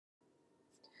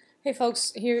Hey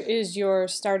folks, here is your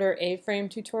starter A-frame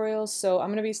tutorial. So I'm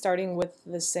going to be starting with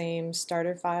the same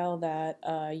starter file that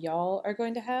y'all are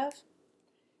going to have.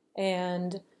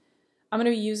 And I'm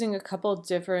going to be using a couple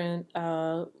different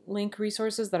link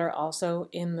resources that are also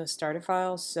in the starter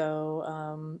file.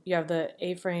 So you have the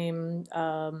A-frame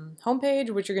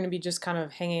homepage, which you're going to be just kind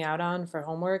of hanging out on for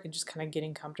homework and just kind of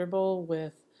getting comfortable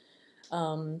with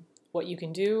what you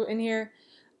can do in here.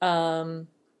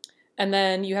 And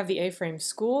then you have the A-frame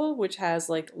school, which has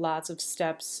like lots of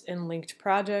steps and linked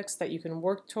projects that you can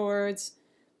work towards.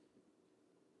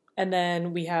 And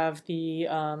then we have the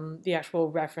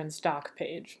actual reference doc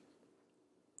page.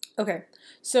 Okay,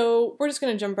 so we're just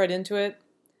going to jump right into it.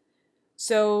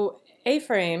 So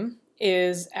A-frame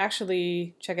is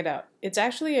actually, check it out, it's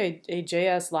actually a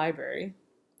JS library.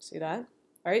 See that?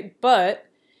 All right, but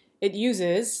it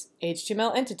uses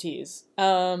HTML entities.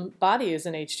 Body is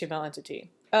an HTML entity.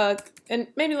 And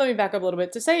maybe let me back up a little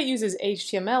bit. To say it uses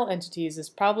HTML entities is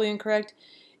probably incorrect.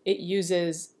 It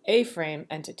uses A-frame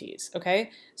entities,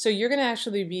 okay? So you're going to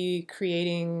actually be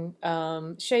creating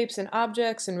shapes and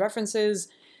objects and references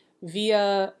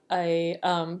via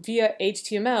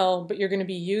HTML, but you're going to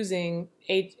be using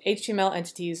HTML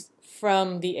entities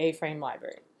from the A-frame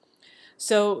library.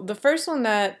 So the first one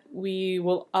that we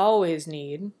will always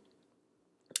need,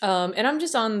 and I'm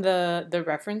just on the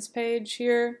reference page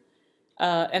here,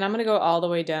 and I'm going to go all the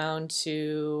way down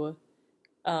to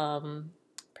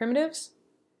primitives.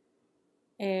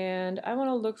 And I want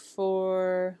to look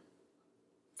for,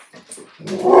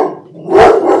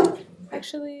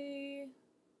 actually,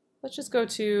 let's go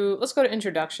to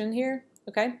introduction here,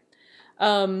 okay?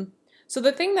 So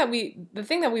the thing that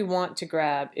we want to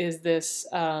grab is this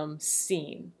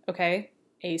scene, okay?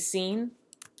 A scene.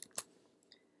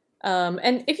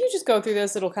 And if you just go through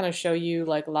this, it'll kind of show you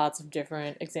like lots of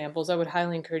different examples. I would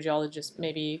highly encourage y'all to just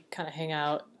maybe kind of hang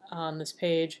out on this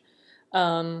page.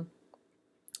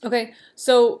 Okay,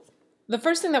 so the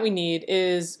first thing that we need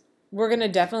is we're going to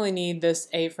definitely need this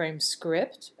A-frame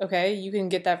script, okay? You can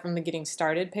get that from the Getting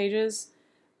Started pages.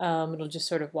 It'll just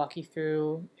sort of walk you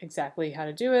through exactly how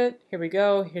to do it. Here we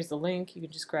go. Here's the link. You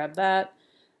can just grab that.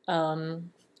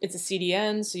 It's a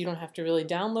CDN, so you don't have to really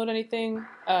download anything.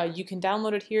 You can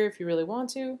download it here if you really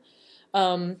want to.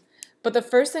 But the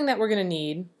first thing that we're going to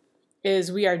need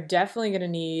is we are definitely going to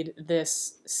need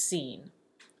this scene,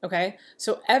 okay?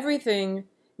 So everything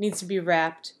needs to be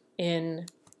wrapped in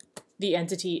the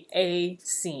entity A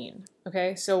scene,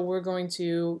 okay? So we're going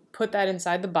to put that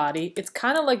inside the body. It's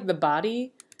kind of like the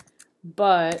body,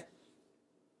 but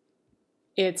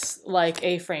it's like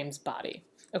A-frame's body,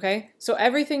 okay? So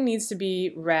everything needs to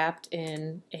be wrapped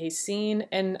in a scene,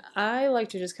 and I like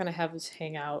to just kind of have this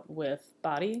hang out with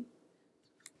body.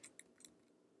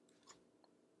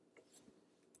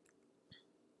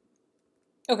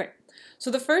 Okay, so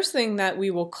the first thing that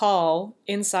we will call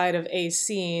inside of a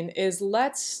scene is,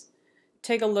 let's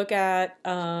take a look at,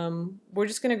 we're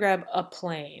just going to grab a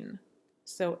plane.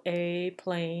 So a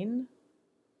plane.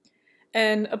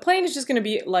 And a plane is just going to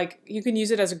be like, you can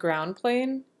use it as a ground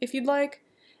plane if you'd like.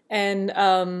 And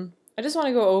I just want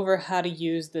to go over how to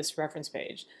use this reference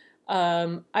page.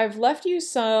 I've left you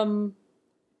some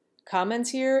comments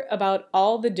here about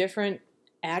all the different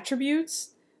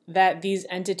attributes that these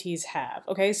entities have.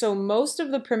 Okay, so most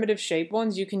of the primitive shape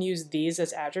ones, you can use these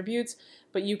as attributes,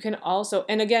 but you can also,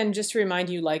 and again, just to remind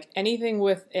you, like anything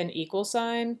with an equal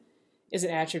sign is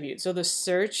an attribute. So the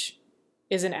search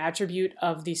is an attribute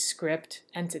of the script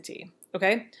entity.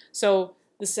 Okay, so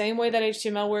the same way that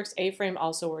HTML works, A-frame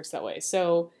also works that way.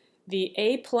 So the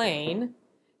A-plane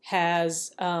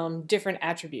has different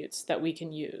attributes that we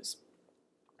can use.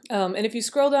 And if you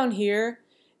scroll down here,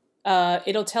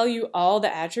 it'll tell you all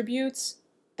the attributes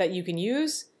that you can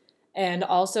use and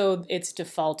also its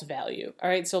default value. All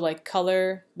right, so like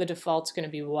color, the default's going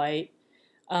to be white.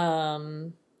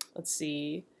 Let's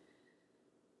see.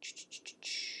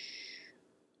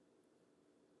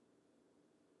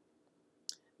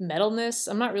 Metalness,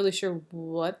 I'm not really sure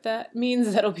what that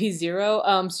means. That'll be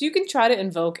 0. So you can try to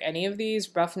invoke any of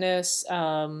these. Roughness,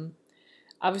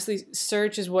 obviously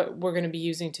search is what we're going to be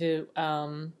using to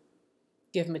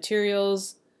give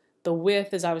materials. The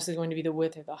width is obviously going to be the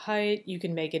width or the height. You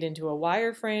can make it into a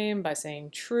wireframe by saying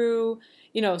true.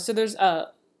 You know, so there's a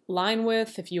line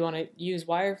width. If you want to use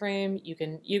wireframe,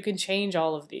 you can change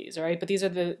all of these, all right? But these are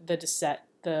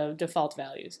the default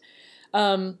values.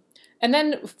 And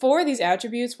then for these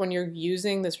attributes, when you're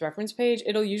using this reference page,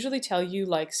 it'll usually tell you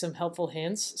like some helpful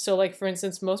hints. So like, for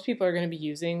instance, most people are going to be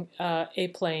using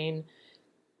a plane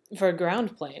for a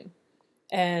ground plane.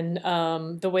 And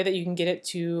the way that you can get it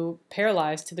to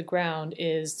parallelize to the ground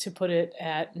is to put it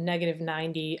at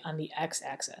 -90 on the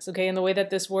x-axis. Okay, and the way that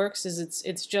this works is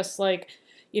it's just like,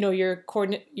 you know, your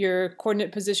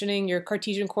coordinate positioning, your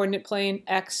Cartesian coordinate plane,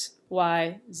 x,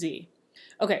 y, z.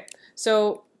 Okay,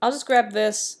 so I'll just grab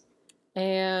this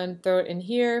and throw it in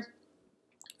here.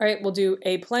 All right, we'll do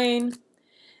a plane,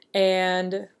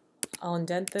 and I'll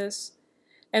indent this.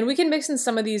 And we can mix in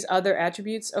some of these other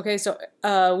attributes. Okay, so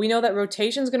we know that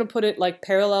rotation is going to put it like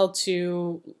parallel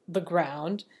to the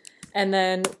ground. And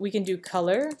then we can do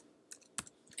color.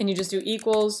 And you just do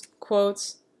equals,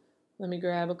 quotes. Let me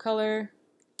grab a color.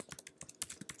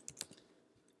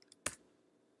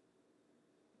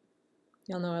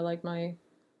 Y'all know I like my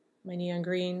neon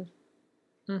green.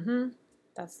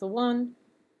 That's the one.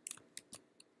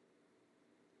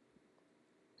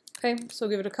 Okay, so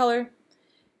give it a color.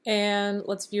 And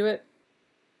let's view it.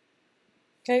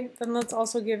 Okay, then let's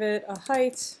also give it a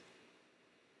height.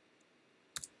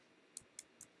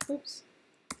 Oops.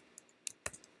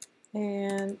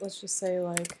 And let's just say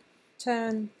like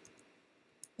 10.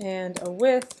 And a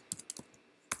width.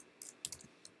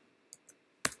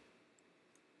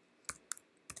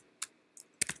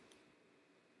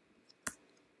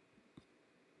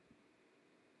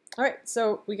 All right,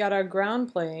 so we got our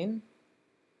ground plane.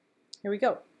 Here we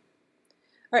go.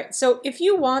 All right, so if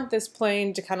you want this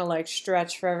plane to kind of like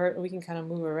stretch forever, we can kind of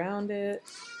move around it.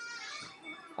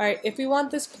 All right, if we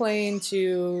want this plane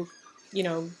to, you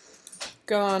know,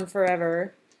 go on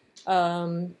forever,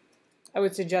 I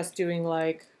would suggest doing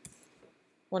like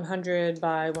 100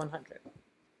 by 100.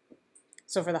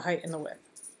 So for the height and the width.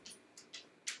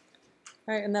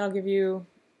 All right, and that'll give you,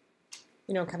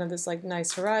 you know, kind of this like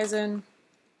nice horizon.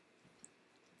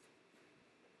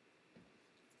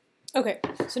 Okay,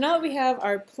 so now that we have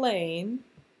our plane,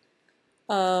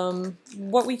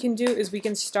 what we can do is we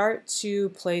can start to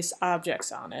place objects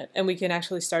on it, and we can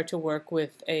actually start to work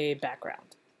with a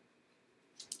background.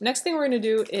 Next thing we're going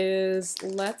to do is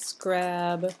let's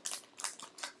grab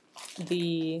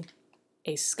a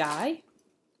sky.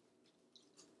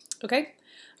 Okay,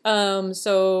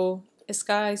 so a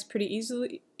sky is pretty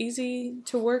easy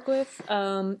to work with.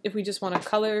 If we just want a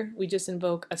color, we just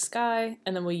invoke a sky,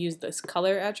 and then we'll use this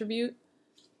color attribute.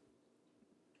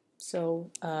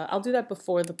 So I'll do that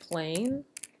before the plane.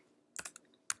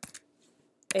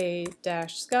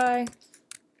 A-sky.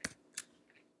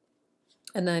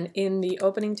 And then in the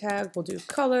opening tag, we'll do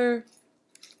color.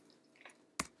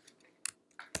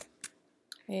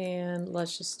 And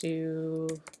let's just do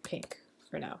pink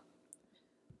for now.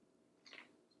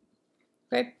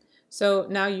 Okay, so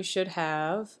now you should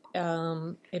have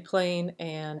a plane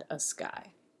and a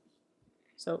sky.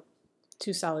 So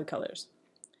 2 solid colors.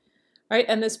 All right,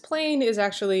 and this plane is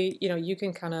actually, you know, you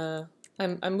can kind of,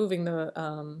 I'm moving the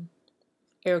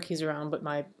arrow keys around, but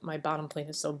my bottom plane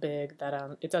is so big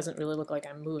that it doesn't really look like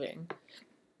I'm moving.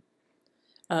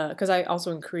 Because I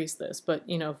also increased this, but,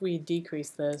 you know, if we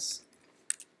decrease this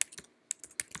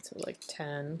to like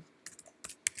 10,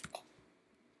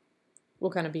 we'll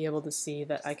kind of be able to see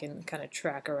that I can kind of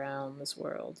track around this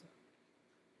world.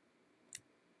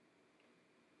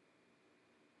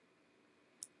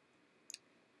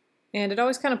 And it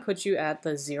always kind of puts you at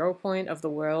the 0 point of the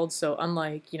world, so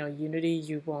unlike, you know, Unity,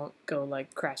 you won't go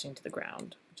like crashing to the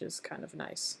ground, which is kind of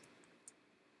nice.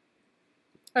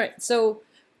 All right, so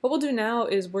what we'll do now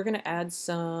is we're going to add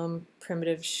some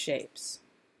primitive shapes.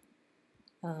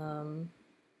 And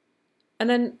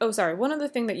then, oh sorry, one other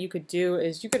thing that you could do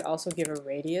is you could also give a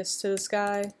radius to the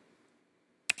sky.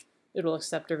 It'll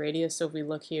accept a radius, so if we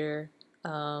look here,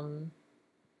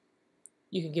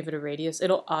 you can give it a radius.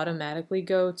 It'll automatically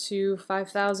go to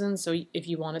 5,000, so if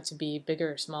you want it to be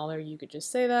bigger or smaller, you could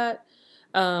just say that.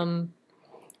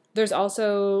 There's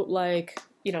also, like,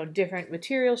 you know, different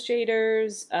material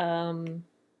shaders,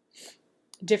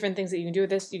 different things that you can do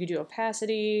with this. You could do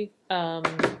opacity, or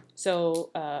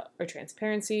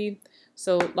transparency.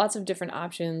 So lots of different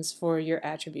options for your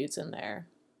attributes in there,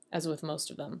 as with most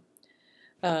of them.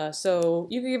 So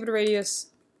you can give it a radius.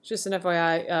 Just an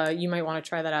FYI, you might want to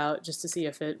try that out just to see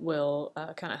if it will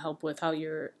kind of help with how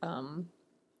your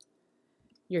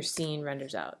scene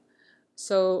renders out.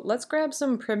 So let's grab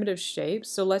some primitive shapes.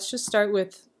 So let's just start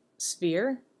with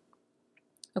sphere.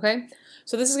 Okay,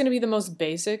 so this is going to be the most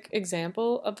basic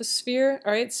example of a sphere.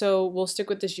 All right, so we'll stick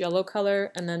with this yellow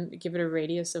color and then give it a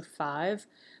radius of 5.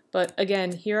 But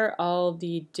again, here are all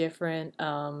the different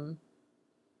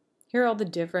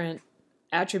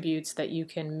attributes that you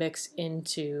can mix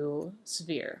into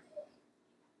sphere.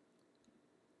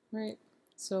 Right,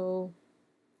 so,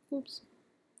 oops.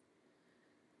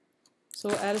 So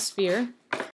we'll add a sphere.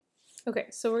 Okay,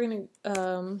 so we're going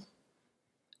to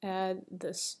add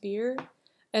the sphere.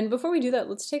 And before we do that,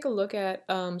 let's take a look at,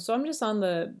 so I'm just on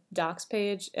the docs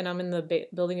page and I'm in the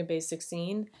building a base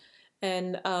 16.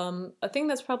 And a thing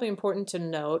that's probably important to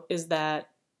note is that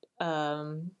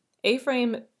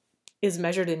A-frame is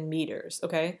measured in meters,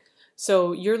 okay?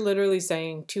 So you're literally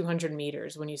saying 200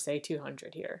 meters when you say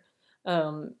 200 here.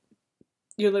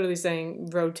 You're literally saying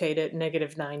rotate it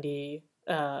 -90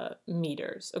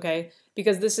 meters, okay?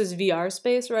 Because this is VR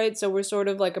space, right? So we're sort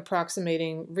of like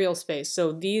approximating real space.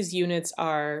 So these units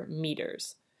are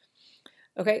meters.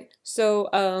 Okay, so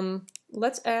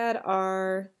let's add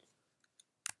our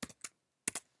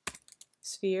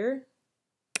sphere.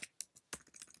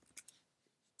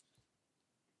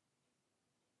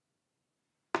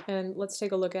 And let's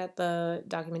take a look at the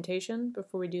documentation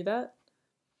before we do that.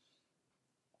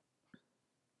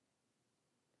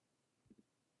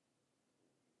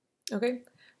 Okay,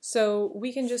 so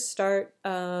we can just start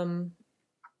with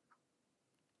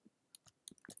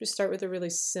a really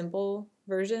simple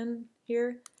version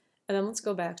here. And then let's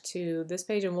go back to this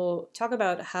page and we'll talk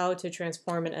about how to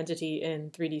transform an entity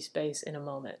in 3D space in a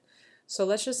moment. So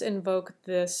let's just invoke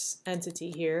this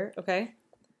entity here, okay?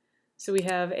 So we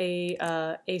have a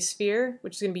sphere,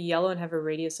 which is going to be yellow and have a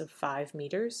radius of 5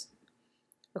 meters,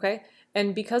 okay?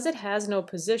 And because it has no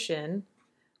position,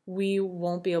 we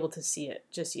won't be able to see it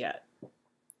just yet,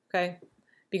 okay?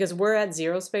 Because we're at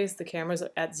 0 space, the camera's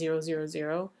at 0, 0,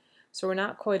 0, so we're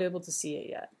not quite able to see it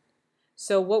yet.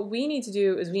 So what we need to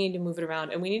do is we need to move it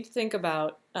around, and we need to think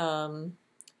about how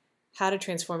to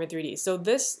transform in 3D. So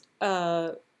this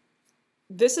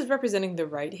is representing the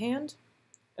right hand,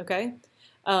 okay?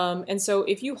 And so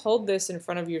if you hold this in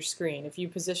front of your screen, if you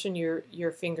position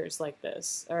your fingers like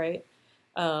this, all right,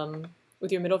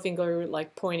 with your middle finger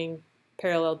like pointing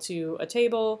parallel to a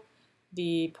table,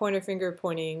 the pointer finger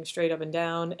pointing straight up and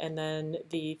down, and then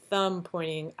the thumb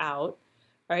pointing out,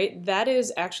 right? That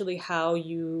is actually how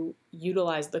you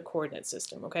utilize the coordinate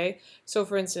system, okay? So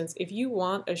for instance, if you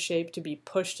want a shape to be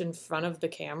pushed in front of the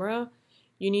camera,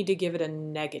 you need to give it a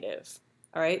negative,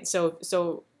 all right? So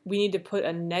we need to put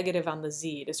a negative on the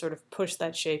Z to sort of push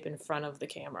that shape in front of the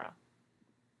camera.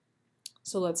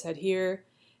 So let's head here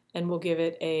and we'll give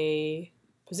it a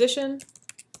position.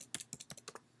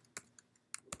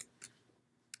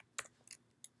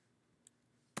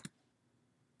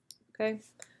 Okay,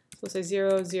 so we'll say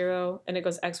 0, 0, and it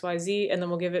goes X, Y, Z, and then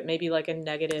we'll give it maybe like a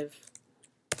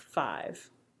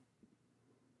 -5.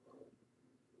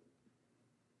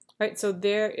 All right, so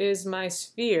there is my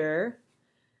sphere,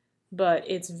 but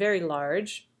it's very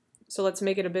large. So let's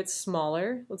make it a bit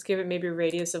smaller. Let's give it maybe a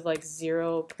radius of like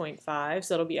 0.5,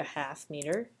 so it'll be a ½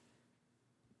 meter.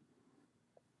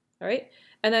 All right,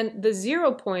 and then the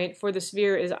 0 point for the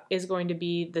sphere is going to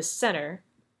be the center.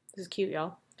 This is cute,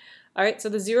 y'all. All right, so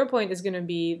the 0 point is going to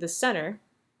be the center.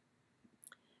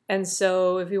 And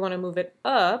so if we want to move it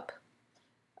up,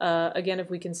 again, if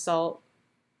we consult,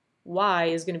 Y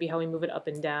is going to be how we move it up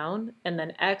and down, and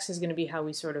then X is going to be how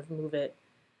we sort of move it,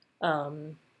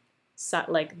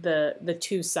 like the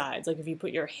two sides. Like if you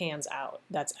put your hands out,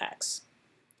 that's X.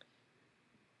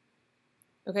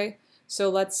 Okay, so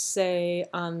let's say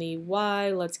on the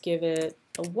Y, let's give it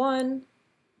a 1.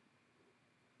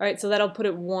 All right, so that'll put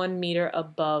it 1 meter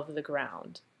above the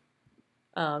ground.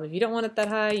 If you don't want it that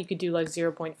high, you could do like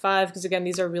 0.5, because again,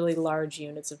 these are really large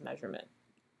units of measurement.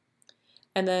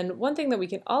 And then one thing that we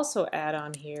can also add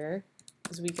on here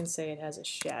is we can say it has a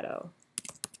shadow.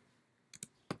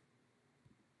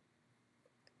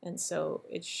 And so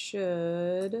it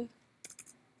should,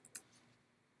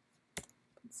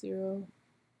 0,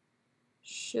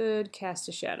 should cast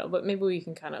a shadow, but maybe we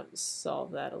can kind of solve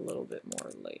that a little bit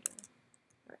more later.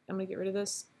 All right, I'm gonna get rid of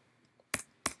this.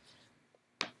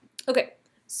 Okay,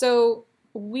 so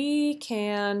we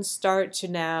can start to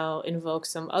now invoke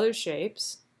some other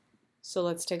shapes. So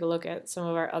let's take a look at some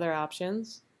of our other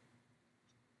options.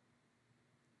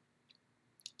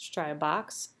 Let's try a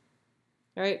box.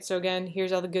 All right, so again,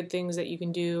 here's all the good things that you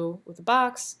can do with a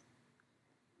box.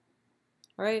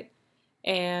 All right,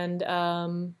 and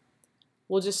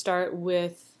we'll just start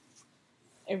with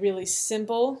a really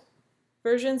simple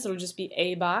version, so it'll just be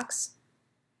a box.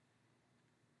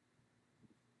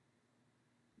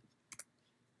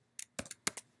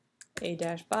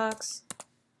 A-box.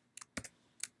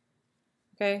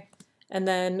 Okay, and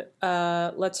then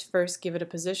let's first give it a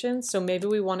position. So maybe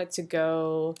we want it to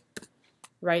go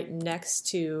right next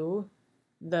to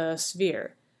the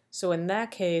sphere. So in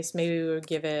that case, maybe we would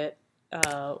give it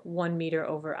 1 meter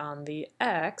over on the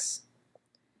X.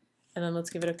 And then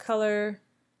let's give it a color.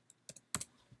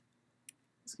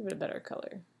 Let's give it a better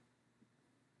color.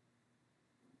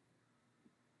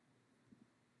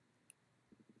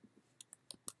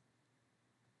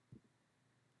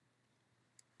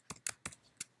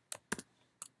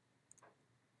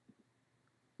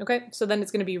 Okay, so then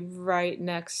it's going to be right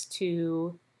next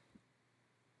to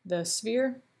the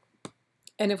sphere.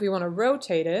 And if we want to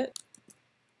rotate it,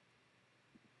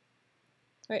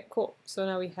 all right, cool. So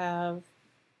now we have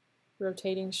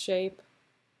rotating shape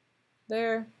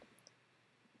there.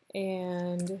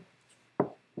 And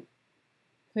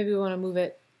maybe we want to move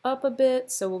it up a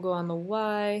bit, so we'll go on the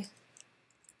Y.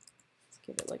 Let's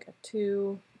give it like a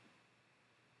 2.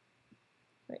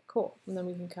 All right, cool. And then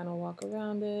we can kind of walk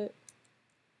around it,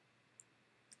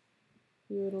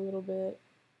 view it a little bit.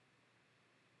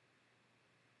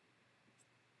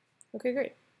 Okay,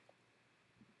 great.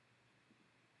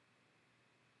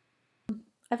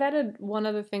 I've added one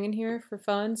other thing in here for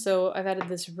fun. So I've added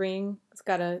this ring. It's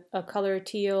got a color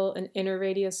teal, an inner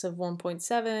radius of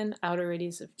 1.7, outer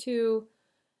radius of 2.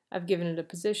 I've given it a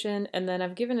position, and then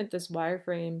I've given it this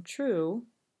wireframe true.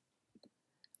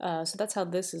 So that's how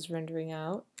this is rendering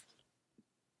out.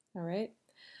 All right.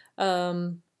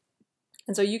 And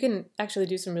so you can actually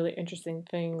do some really interesting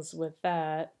things with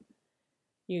that.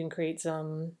 You can create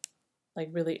some like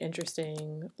really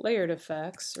interesting layered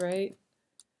effects, right?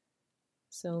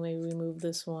 So maybe we move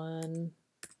this one.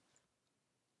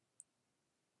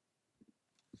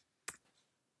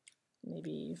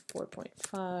 Maybe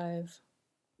 4.5.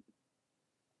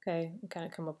 Okay, and kind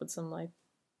of come up with some like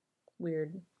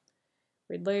weird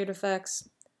layered effects.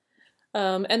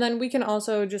 And then we can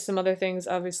also, just some other things,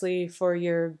 obviously for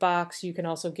your box, you can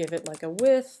also give it like a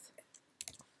width.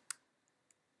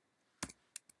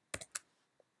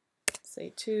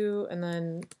 Say 2, and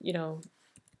then, you know,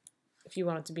 if you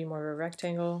want it to be more of a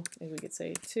rectangle, maybe we could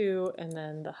say 2, and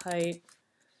then the height,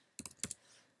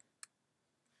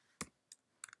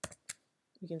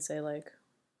 we can say like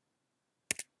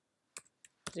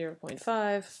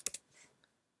 0.5.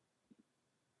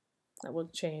 That will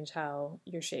change how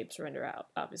your shapes render out,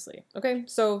 obviously. Okay,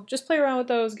 so just play around with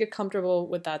those, get comfortable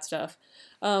with that stuff.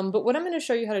 But what I'm going to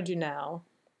show you how to do now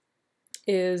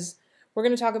is we're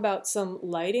going to talk about some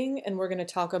lighting, and we're going to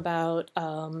talk about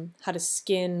how to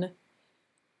skin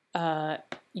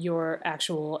your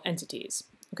actual entities.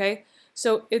 Okay,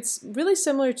 so it's really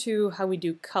similar to how we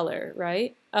do color,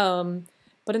 right?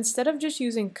 But instead of just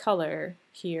using color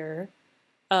here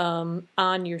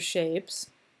on your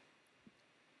shapes,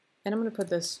 and I'm going to put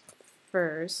this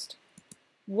first,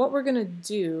 what we're going to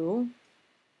do,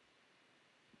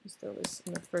 let's throw this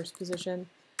in the first position.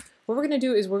 What we're going to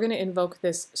do is we're going to invoke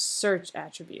this search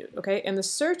attribute, okay? And the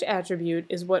search attribute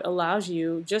is what allows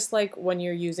you, just like when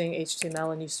you're using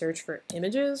HTML and you search for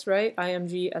images, right?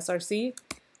 IMG, SRC.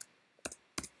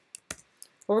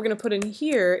 What we're going to put in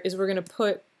here is we're going to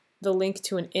put the link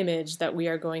to an image that we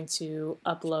are going to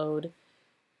upload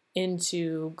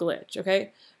into Glitch,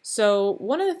 okay? So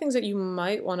one of the things that you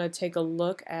might want to take a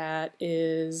look at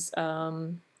is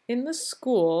in the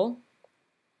school,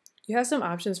 you have some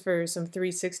options for some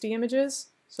 360 images,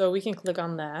 so we can click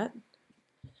on that.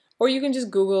 Or you can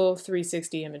just Google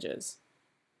 360 images.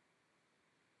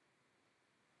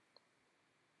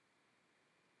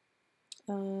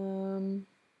 I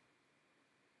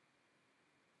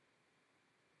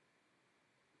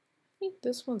think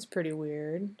this one's pretty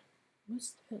weird.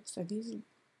 What's this? Are these?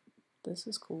 This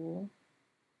is cool.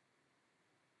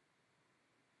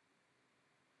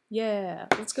 Yeah,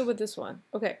 let's go with this one.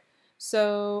 Okay,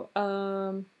 so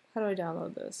how do I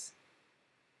download this?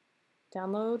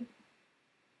 Download.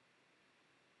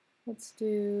 Let's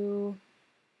do,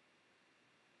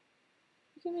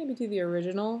 we can maybe do the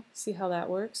original, see how that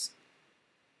works.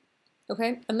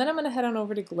 Okay, and then I'm going to head on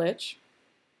over to Glitch,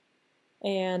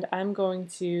 and I'm going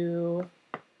to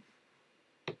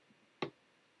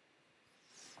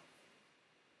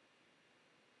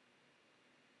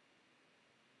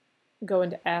go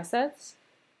into Assets,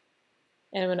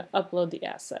 and I'm going to upload the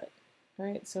asset. All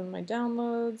right, so in my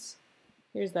downloads,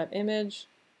 here's that image.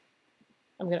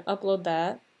 I'm going to upload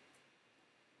that.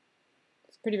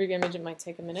 It's a pretty big image, it might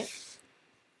take a minute.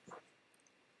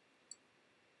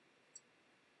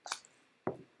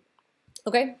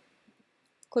 Okay,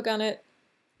 click on it,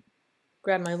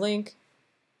 grab my link,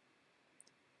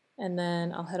 and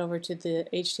then I'll head over to the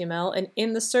HTML, and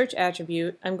in the search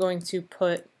attribute, I'm going to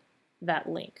put that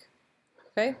link.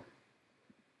 Okay?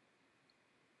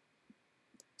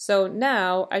 So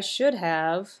now I should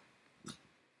have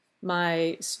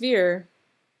my sphere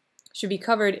should be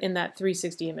covered in that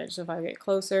 360 image. So if I get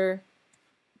closer,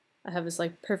 I have this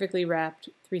like perfectly wrapped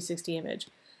 360 image.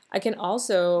 I can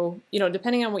also, you know,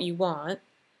 depending on what you want,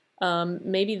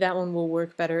 maybe that one will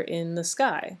work better in the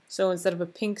sky. So instead of a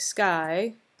pink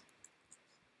sky,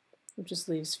 we'll just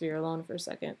leave sphere alone for a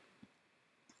second.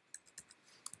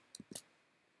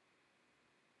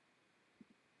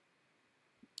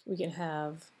 we can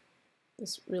have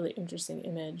this really interesting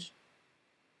image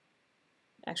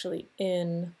actually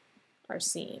in our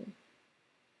scene.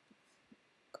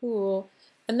 Cool.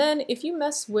 And then if you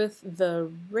mess with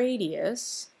the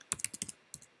radius,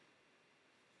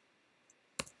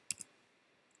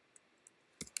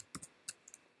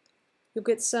 you'll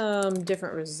get some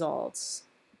different results,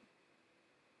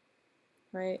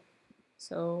 right?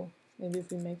 So maybe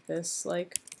if we make this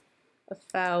like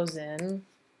 1,000,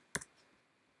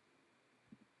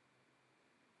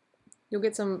 you'll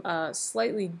get some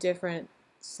slightly different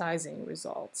sizing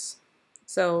results.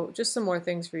 So just some more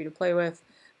things for you to play with.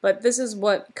 But this is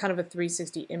what kind of a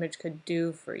 360 image could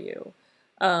do for you.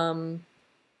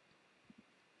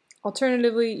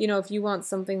 Alternatively, you know, if you want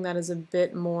something that is a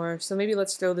bit more, so maybe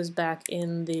let's throw this back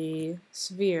in the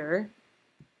sphere.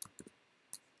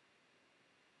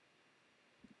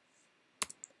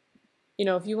 You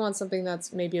know, if you want something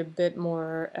that's maybe a bit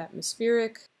more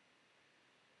atmospheric,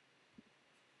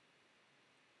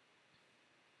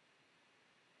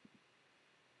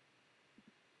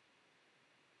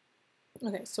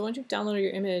 okay, so once you've downloaded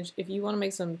your image, if you want to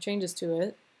make some changes to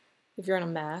it, if you're on a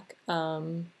Mac,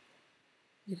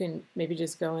 you can maybe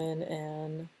just go in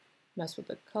and mess with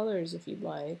the colors if you'd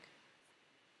like.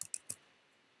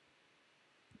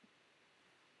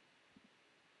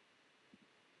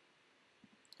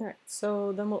 Alright,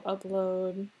 so then we'll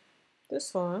upload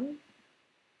this one.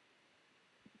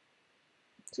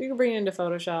 So you can bring it into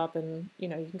Photoshop and, you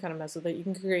know, you can kind of mess with it. You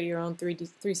can create your own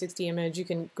 360 image. You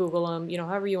can Google them, you know,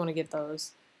 however you want to get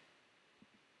those.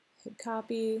 Hit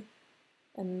copy,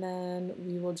 and then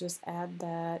we will just add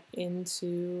that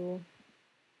into,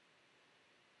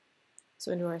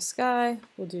 so into our sky,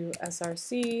 we'll do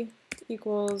src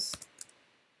equals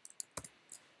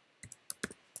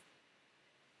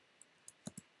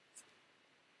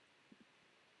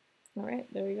alright,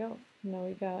 there we go. Now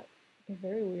we got a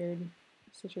very weird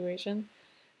situation.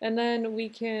 And then we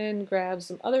can grab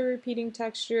some other repeating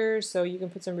texture, so you can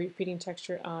put some repeating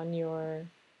texture on your,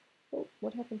 oh,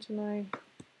 what happened to my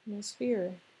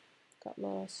sphere? Got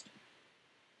lost.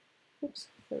 Oops,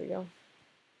 there we go.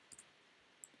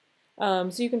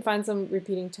 So you can find some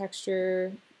repeating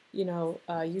texture, you know,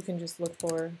 you can just look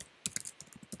for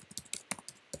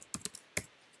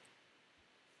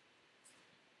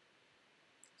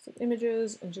some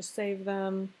images and just save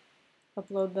them,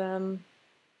 upload them.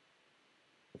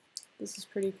 This is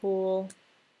pretty cool.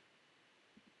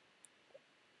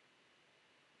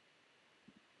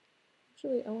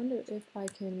 Actually, I wonder if I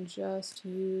can just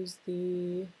use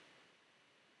the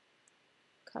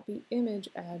copy image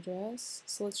address.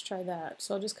 So let's try that.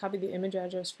 So I'll just copy the image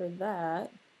address for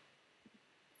that,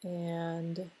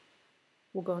 and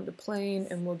we'll go into plane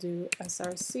and we'll do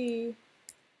src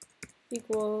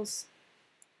equals,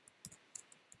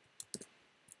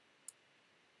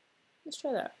 let's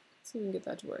try that. See if we can get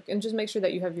that to work. And just make sure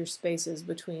that you have your spaces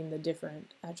between the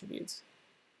different attributes.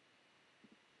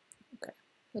 Okay,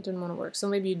 that didn't want to work. So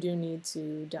maybe you do need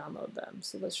to download them.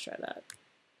 So let's try that.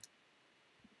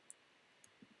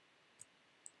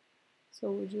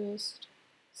 So we'll just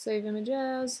save image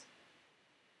as,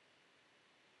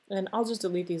 and I'll just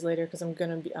delete these later because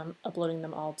I'm uploading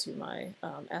them all to my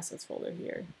assets folder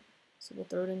here. So we'll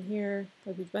throw it in here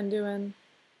like we've been doing.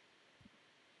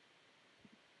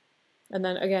 And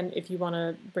then again, if you want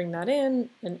to bring that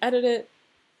in and edit it,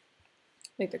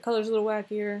 make the colors a little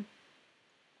wackier,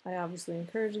 I obviously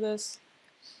encourage this.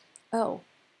 Oh,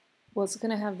 well, it's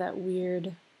going to have that weird,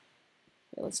 okay,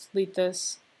 let's delete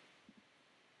this.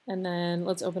 And then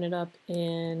let's open it up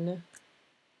in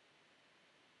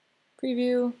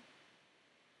preview.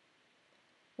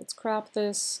 Let's crop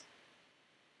this.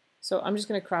 So I'm just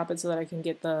going to crop it so that I can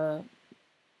get that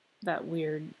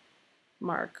weird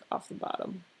mark off the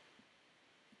bottom.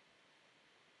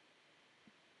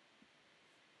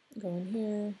 Go in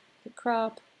here, hit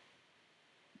crop,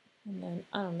 and then,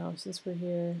 I don't know, since we're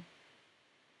here,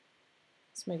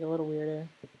 let's make it a little weirder.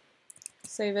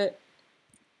 Save it,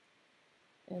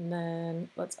 and then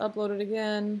let's upload it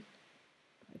again.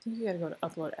 I think you gotta go to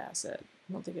upload asset.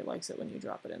 I don't think it likes it when you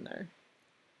drop it in there.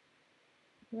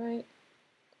 Right?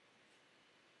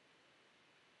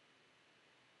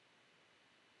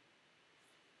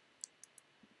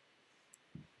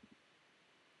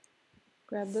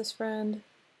 Grab this friend,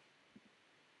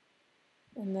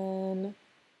 and then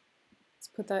let's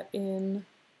put that in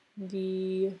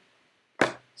the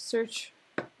search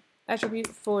attribute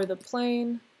for the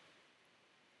plane.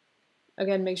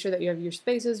 Again, make sure that you have your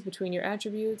spaces between your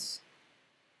attributes.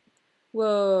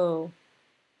 Whoa.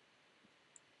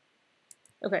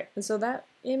 Okay, and so that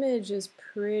image is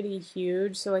pretty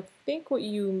huge, so I think what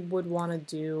you would want to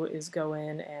do is go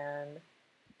in and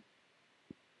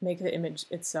make the image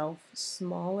itself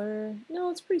smaller. No,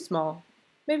 it's pretty small.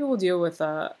 Maybe we'll deal with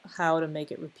how to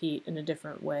make it repeat in a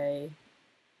different way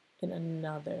in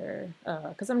another,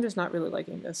 because I'm just not really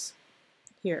liking this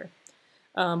here.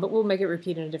 But we'll make it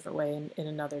repeat in a different way in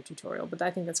another tutorial, but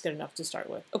I think that's good enough to start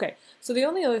with. Okay, so the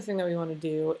only other thing that we want to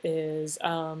do is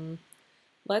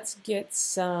let's get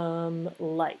some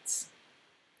lights.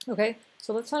 Okay,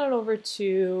 so let's head on over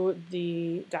to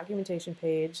the documentation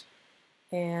page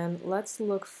and let's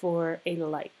look for a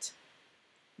light.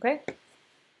 Okay,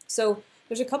 so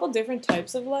there's a couple different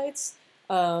types of lights.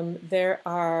 There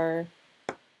are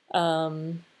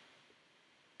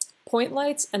point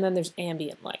lights and then there's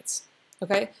ambient lights.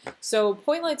 Okay, so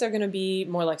point lights are going to be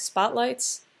more like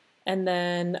spotlights, and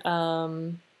then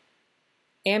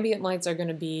ambient lights are going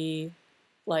to be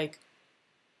like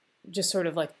just sort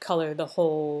of like color the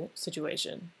whole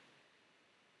situation.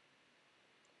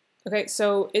 Okay,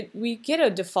 so we get a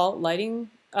default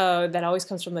lighting that always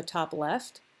comes from the top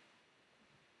left,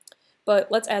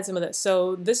 but let's add some of this.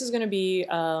 So this is going to be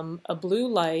a blue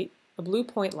light, a blue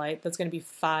point light that's going to be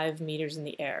 5 meters in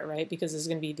the air, right? Because this is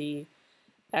going to be the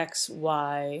X,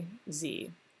 Y, Z.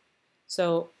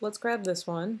 So let's grab this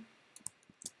one,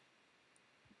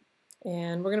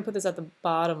 and we're going to put this at the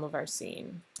bottom of our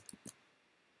scene.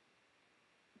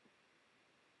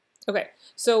 Okay,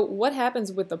 so what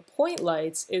happens with the point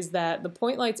lights is that the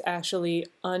point lights actually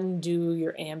undo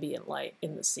your ambient light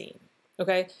in the scene.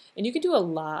 Okay, and you can do a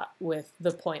lot with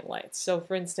the point lights. So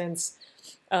for instance,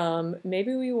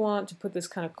 maybe we want to put this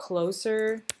kind of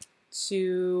closer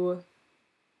to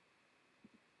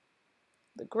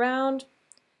the ground,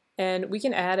 and we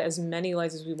can add as many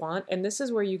lights as we want, and this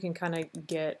is where you can kind of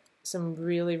get some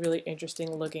really, really interesting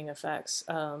looking effects.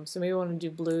 So maybe we want to do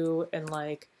blue and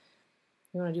like,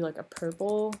 we want to do like a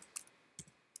purple,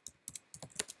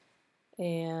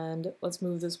 and let's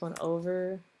move this one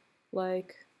over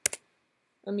like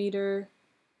a meter.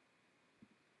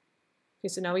 Okay,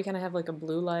 so now we kind of have like a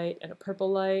blue light and a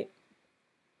purple light.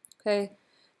 Okay,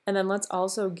 and then let's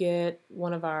also get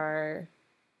one of our,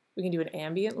 we can do an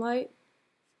ambient light.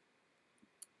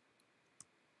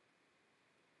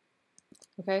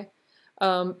 Okay,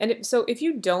 so if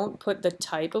you don't put the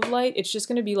type of light, it's just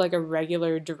going to be like a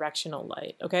regular directional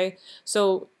light. Okay,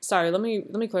 so sorry, let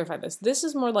me clarify this. This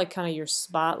is more like kind of your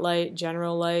spotlight,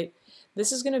 general light.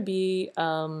 This is going to be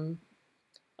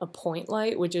a point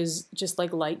light, which is just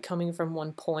like light coming from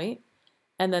one point,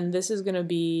 and then this is going to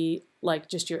be like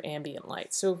just your ambient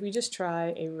light. So if we just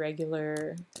try a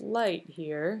regular light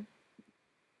here,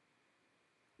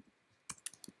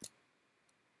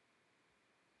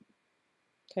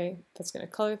 okay, that's going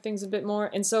to color things a bit more.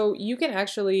 And so you can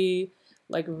actually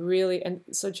like really, and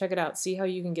so check it out, see how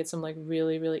you can get some like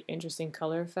really, really interesting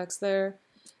color effects there.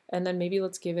 And then maybe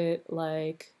let's give it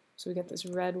like, so we got this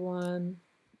red one.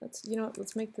 Let's, you know what,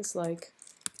 let's make this like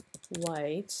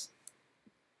white.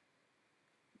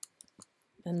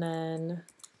 And then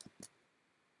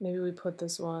maybe we put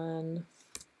this one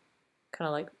kind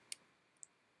of like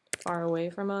far away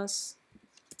from us.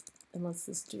 And let's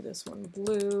just do this one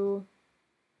blue.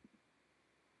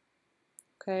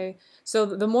 Okay, so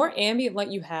the more ambient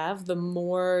light you have, the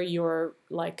more your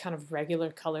like kind of regular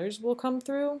colors will come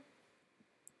through.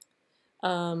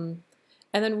 And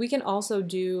then we can also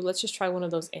do, let's just try one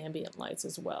of those ambient lights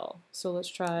as well. So let's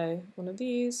try one of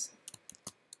these.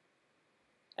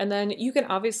 And then you can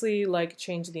obviously like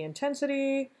change the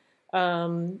intensity.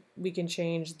 We can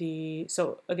change the,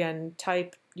 so again,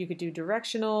 type, you could do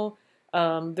directional.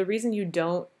 The reason you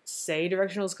don't say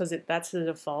directional is because that's the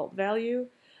default value.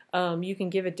 You can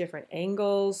give it different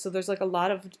angles, so there's like a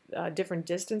lot of different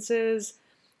distances.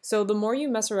 So the more you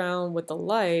mess around with the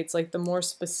lights, like the more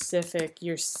specific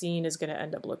your scene is going to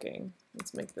end up looking.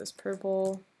 Let's make this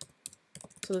purple.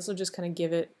 So this will just kind of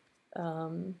give it,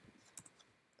 and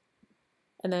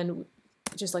then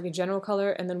just like a general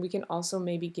color, and then we can also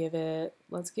maybe give it,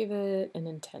 let's give it an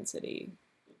intensity.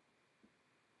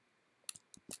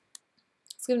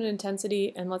 Let's give it an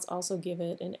intensity, and let's also give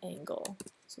it an angle.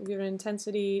 So we'll give it an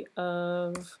intensity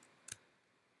of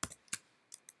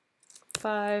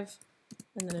 5,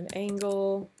 and then an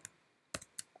angle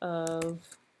of,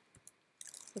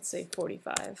 let's say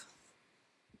 45.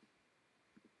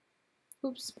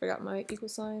 Oops, forgot my equal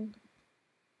sign.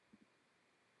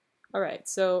 All right,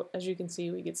 so as you can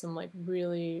see, we get some like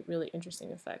really, really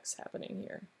interesting effects happening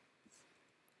here.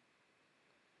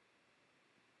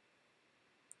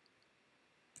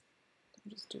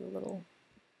 Just do a little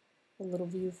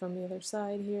view from the other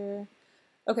side here.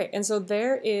 Okay, and so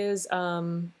there is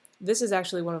this is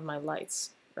actually one of my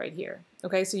lights right here.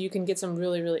 Okay, so you can get some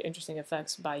really, really interesting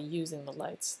effects by using the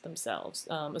lights themselves,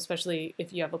 especially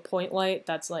if you have a point light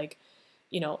that's like,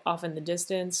 off in the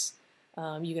distance.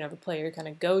 You can have a player kind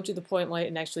of go to the point light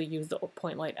and actually use the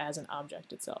point light as an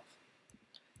object itself.